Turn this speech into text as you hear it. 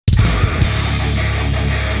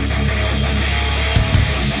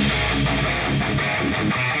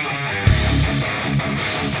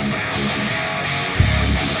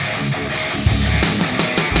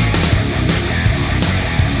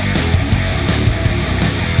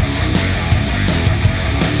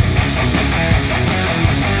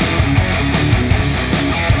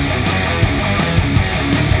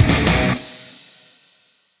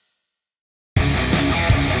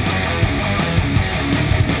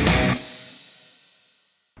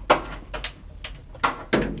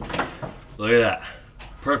Look at that.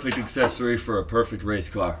 Perfect accessory for a perfect race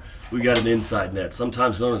car. We got an inside net,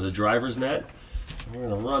 sometimes known as a driver's net. We're going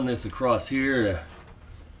to run this across here to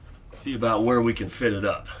see about where we can fit it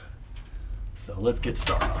up. So let's get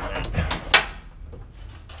started on that.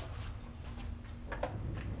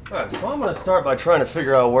 Alright, so I'm going to start by trying to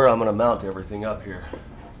figure out where I'm going to mount everything up here.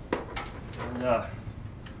 And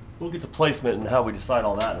we'll get to placement and how we decide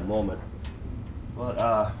all that in a moment.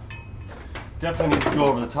 But definitely need to go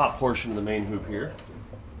over the top portion of the main hoop here.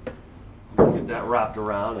 Get that wrapped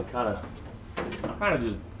around and kind of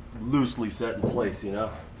just loosely set in place, you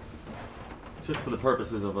know. Just for the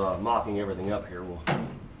purposes of mocking everything up here. We'll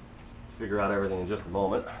figure out everything in just a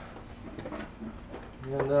moment.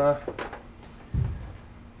 And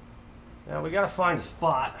now we got to find a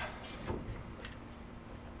spot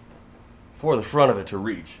for the front of it to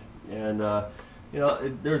reach. And you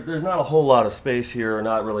know, there's not a whole lot of space here, or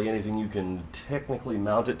not really anything you can technically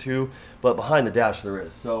mount it to, but behind the dash there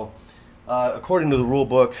is. So according to the rule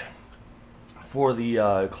book for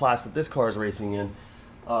the class that this car is racing in,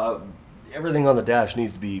 everything on the dash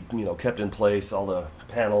needs to be, you know, kept in place, all the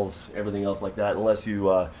panels, everything else like that, unless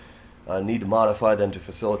you need to modify them to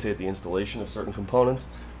facilitate the installation of certain components.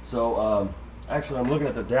 So actually I'm looking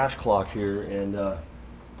at the dash clock here, and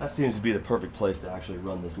that seems to be the perfect place to actually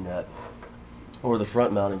run this net, or the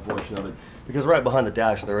front mounting portion of it, because right behind the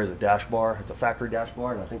dash there is a dash bar. It's a factory dash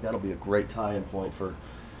bar, and I think that'll be a great tie-in point for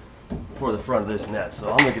the front of this net. So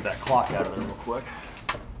I'm gonna get that clock out of there real quick.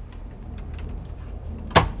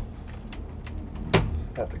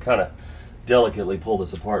 Have to kind of delicately pull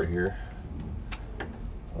this apart here.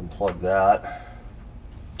 Unplug that.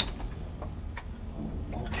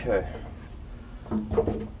 Okay.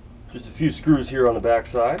 Just a few screws here on the back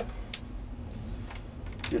side.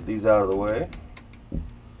 Get these out of the way.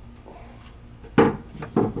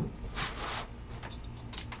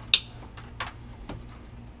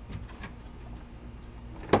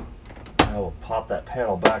 I will pop that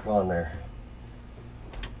panel back on there.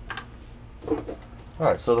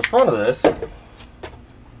 Alright, so the front of this,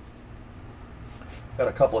 got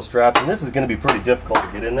a couple of straps, and this is going to be pretty difficult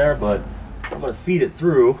to get in there, but I'm going to feed it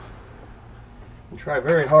through and try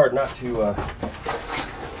very hard not to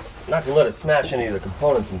let it smash any of the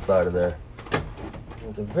components inside of there.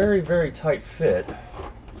 It's a very, very tight fit.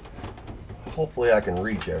 Hopefully I can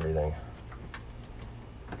reach everything.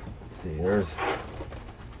 Let's see, there's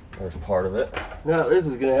part of it. Now this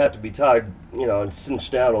is going to have to be tied, you know, and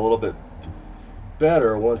cinched down a little bit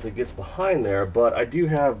better once it gets behind there, but I do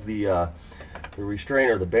have the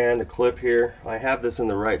restrainer, the band, the clip here. I have this in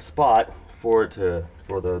the right spot for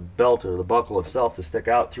the belt or the buckle itself to stick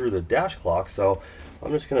out through the dash clock. So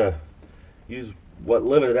I'm just gonna use what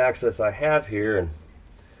limited access I have here and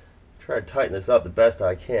try to tighten this up the best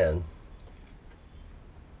I can.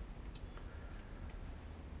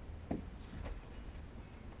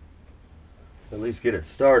 At least get it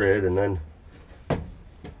started, and then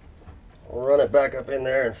I'll run it back up in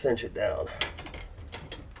there and cinch it down.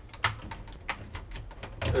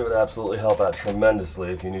 It would absolutely help out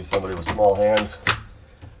tremendously if you knew somebody with small hands.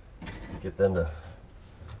 Get them to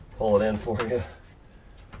pull it in for you.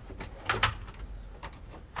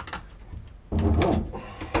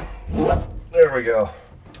 There we go.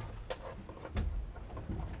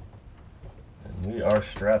 And we are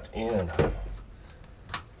strapped in.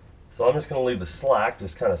 So I'm just going to leave the slack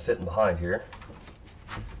just kind of sitting behind here.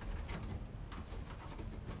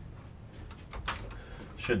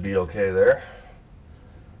 Should be okay there.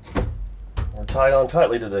 We're tied on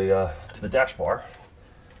tightly to the dash bar.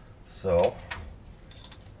 So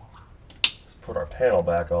let's put our panel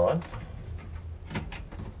back on.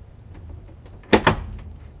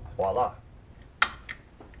 Voila.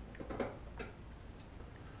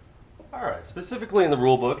 Alright, specifically in the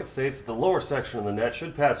rule book it states that the lower section of the net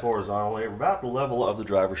should pass horizontally about the level of the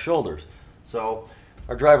driver's shoulders. So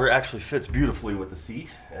our driver actually fits beautifully with the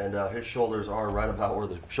seat, and his shoulders are right about where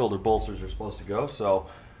the shoulder bolsters are supposed to go, so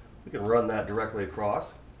we can run that directly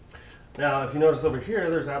across. Now if you notice over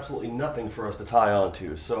here, there's absolutely nothing for us to tie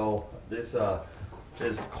onto, so this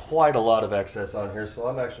is quite a lot of excess on here, so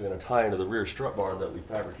I'm actually going to tie into the rear strut bar that we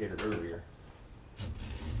fabricated earlier.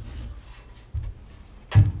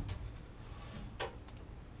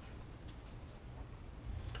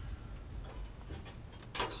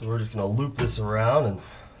 So we're just going to loop this around and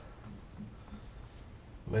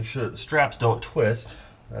make sure that the straps don't twist.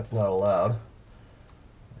 That's not allowed.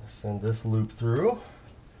 Send this loop through,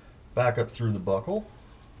 back up through the buckle.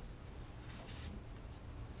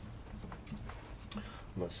 I'm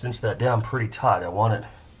going to cinch that down pretty tight. I want it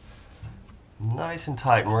nice and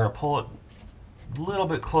tight, and we're going to pull it a little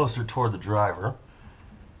bit closer toward the driver.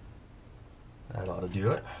 That ought to do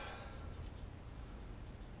it.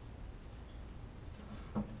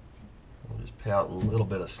 We'll just pay out a little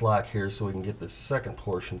bit of slack here so we can get this second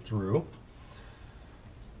portion through.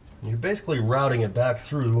 And you're basically routing it back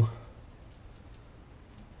through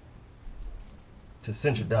to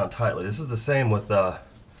cinch it down tightly. This is the same with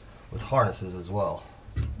harnesses as well.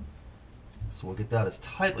 So we'll get that as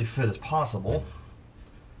tightly fit as possible.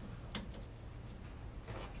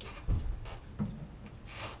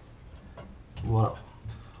 You want to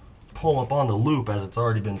pull up on the loop as it's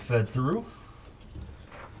already been fed through.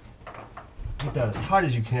 Get that as tight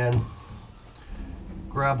as you can.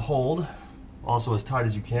 Grab hold, also as tight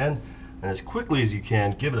as you can, and as quickly as you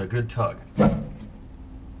can, give it a good tug.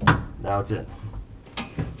 Now it's in.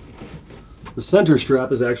 The center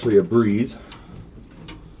strap is actually a breeze.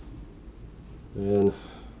 And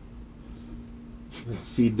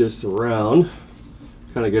feed this around,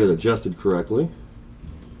 kind of get it adjusted correctly.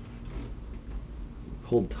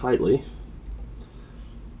 Hold tightly.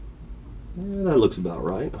 Yeah, that looks about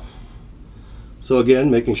right. So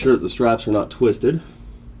again, making sure that the straps are not twisted.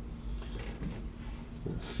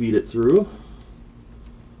 Feed it through.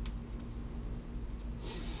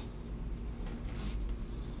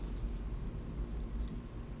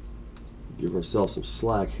 Give ourselves some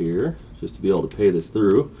slack here, just to be able to pay this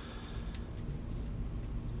through.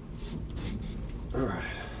 All right.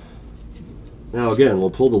 Now again, we'll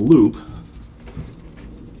pull the loop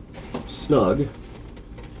snug.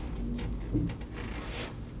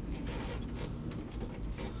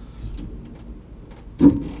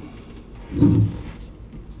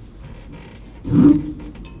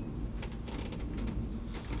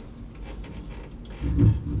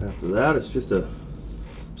 After that, it's just a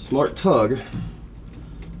smart tug.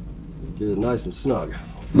 Get it nice and snug.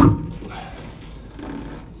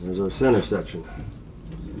 There's our center section.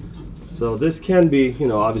 So this can be, you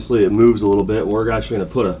know, obviously it moves a little bit. We're actually going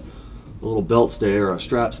to put a little belt stay or a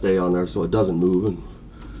strap stay on there so it doesn't move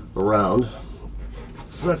around.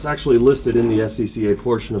 So that's actually listed in the SCCA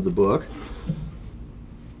portion of the book.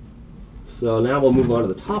 So now we'll move on to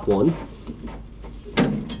the top one,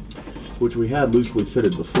 which we had loosely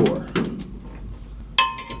fitted before.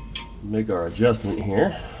 Make our adjustment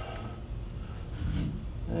here.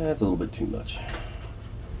 That's a little bit too much.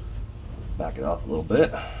 Back it off a little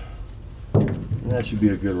bit. And that should be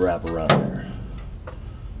a good wrap around there.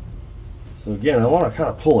 So again, I want to kind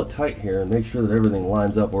of pull it tight here and make sure that everything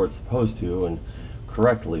lines up where it's supposed to and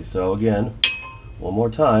correctly. So again, one more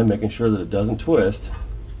time, making sure that it doesn't twist.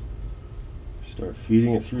 Start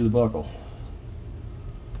feeding it through the buckle.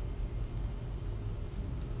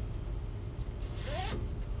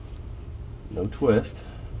 No twist.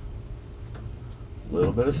 A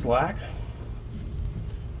little bit of slack.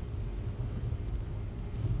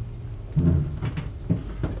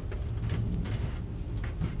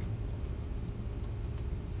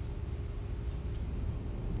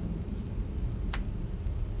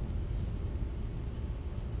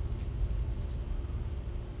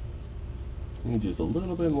 Need just a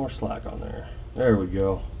little bit more slack on there. There we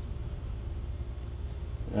go.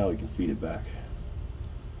 Now we can feed it back.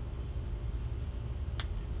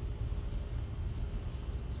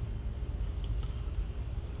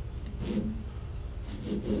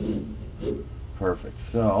 Perfect.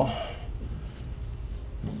 So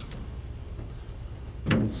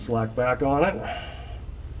slack back on it.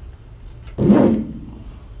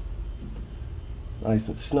 Nice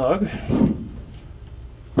and snug.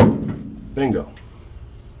 Bingo.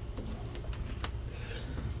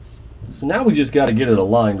 So now we just got to get it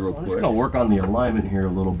aligned real quick. I'm just going to work on the alignment here a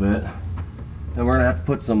little bit. And we're going to have to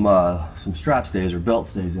put some strap stays or belt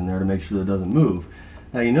stays in there to make sure that it doesn't move.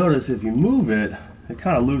 Now you notice if you move it, it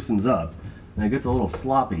kind of loosens up and it gets a little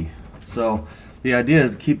sloppy. So the idea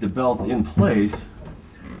is to keep the belts in place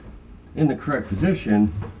in the correct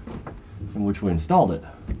position in which we installed it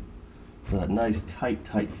for that nice tight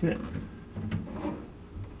fit.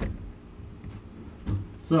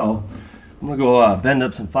 So I'm going to go bend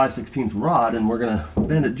up some 5/16 rod, and we're going to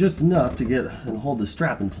bend it just enough to get and hold the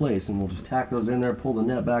strap in place, and we'll just tack those in there, pull the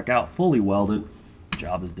net back out, fully weld it.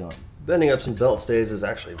 Job is done. Bending up some belt stays is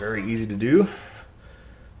actually very easy to do.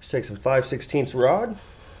 Just take some 5/16 rod,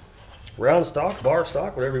 round stock, bar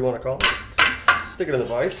stock, whatever you want to call it. Stick it in the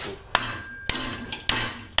vise.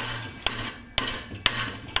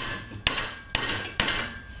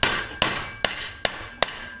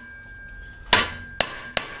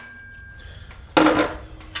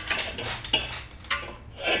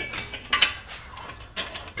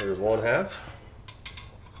 There's one half.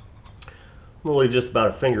 I'm going to leave just about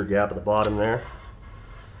a finger gap at the bottom there.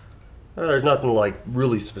 There's nothing like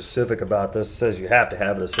really specific about this. It says you have to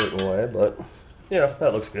have it a certain way, but Yeah,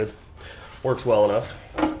 that looks good. Works well enough.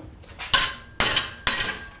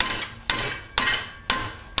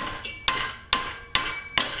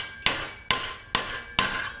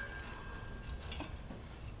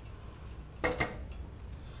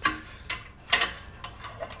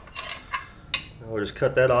 Now we'll just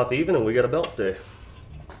cut that off even and we got a belt stay.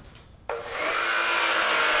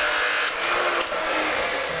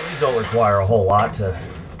 These don't require a whole lot to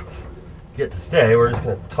get to stay. We're just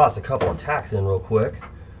going to toss a couple of tacks in real quick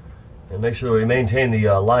and make sure we maintain the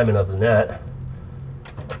alignment of the net.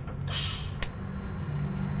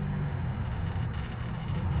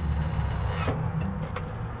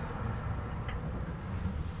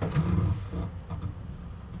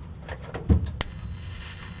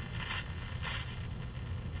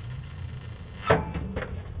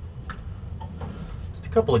 Just a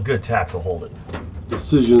couple of good tacks will hold it.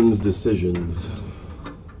 Decisions.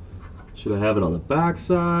 Should I have it on the back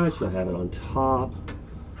side? Should I have it on top?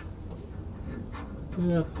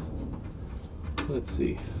 Yeah. Let's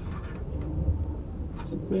see.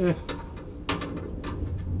 Yeah.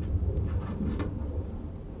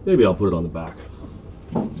 Maybe I'll put it on the back.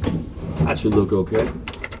 That should look okay.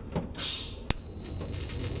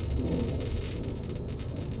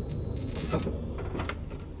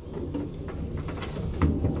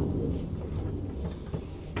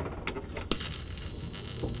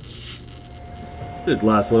 This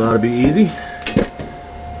last one ought to be easy.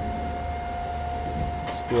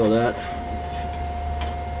 Just throw that.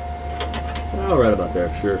 Oh, right about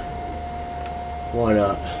there, sure. Why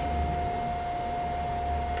not?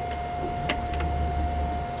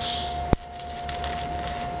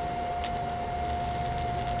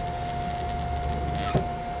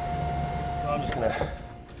 So I'm just gonna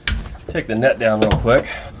take the net down real quick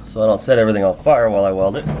so I don't set everything on fire while I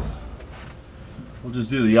weld it. We'll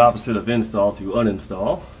just do the opposite of install to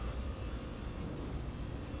uninstall.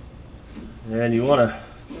 And you want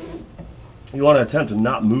to attempt to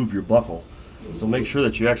not move your buckle. So make sure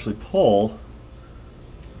that you actually pull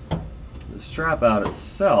the strap out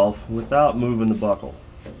itself without moving the buckle.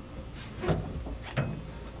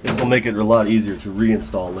 This will make it a lot easier to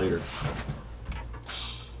reinstall later.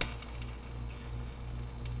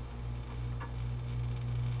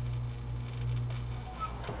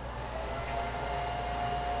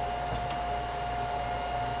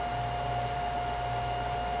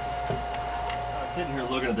 Sitting here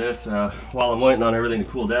looking at this while I'm waiting on everything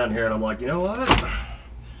to cool down here, and I'm like, you know what?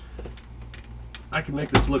 I can make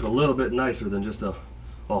this look a little bit nicer than just a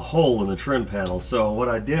hole in the trim panel. So what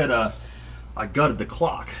I did, I gutted the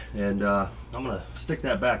clock, and I'm gonna stick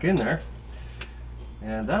that back in there,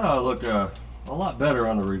 and that ought to look a lot better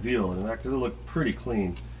on the reveal. In fact, it'll look pretty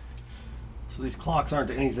clean. So these clocks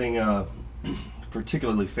aren't anything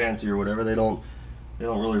particularly fancy or whatever. They don't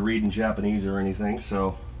really read in Japanese or anything.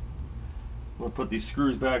 So I'm going to put these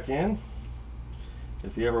screws back in.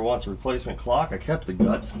 If he ever wants a replacement clock, I kept the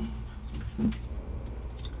guts.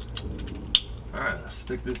 Alright, let's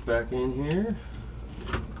stick this back in here.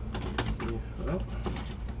 See, well.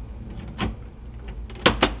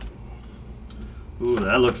 Ooh,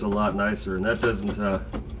 that looks a lot nicer, and that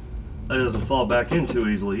doesn't fall back in too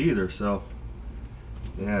easily either. So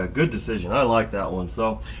yeah, good decision. I like that one.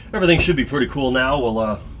 So everything should be pretty cool now.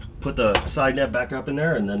 We'll put the side net back up in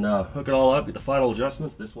there and then hook it all up, get the final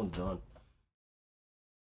adjustments. This one's done.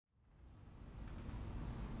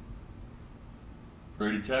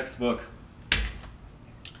 Pretty textbook.